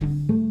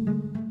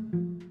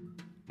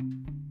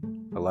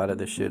lot of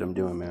the shit I'm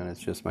doing, man, it's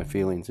just my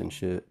feelings and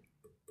shit.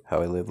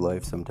 How I live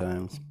life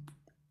sometimes.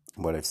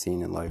 What I've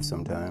seen in life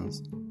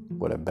sometimes.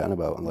 What I've been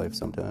about in life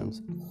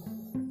sometimes.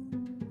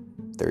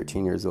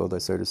 13 years old, I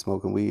started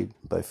smoking weed.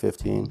 By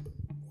 15,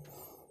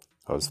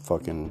 I was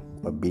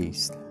fucking a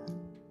beast.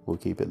 We'll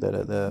keep it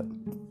at that.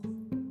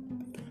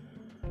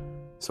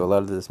 So a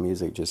lot of this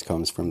music just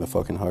comes from the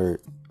fucking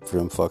heart.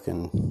 From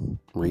fucking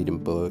reading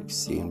books,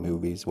 seeing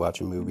movies,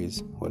 watching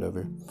movies,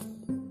 whatever.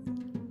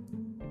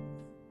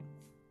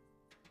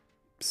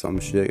 Some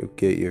shit will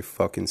get your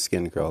fucking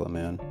skin crawling,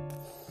 man.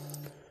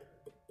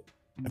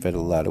 I've had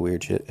a lot of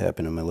weird shit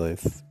happen in my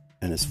life,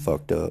 and it's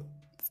fucked up.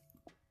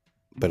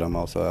 But I'm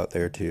also out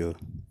there to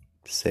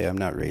say I'm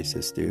not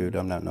racist, dude.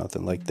 I'm not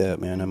nothing like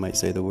that, man. I might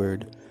say the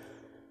word.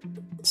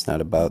 It's not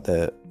about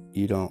that.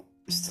 You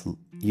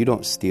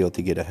don't steal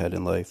to get ahead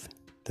in life.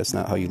 That's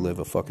not how you live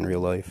a fucking real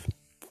life.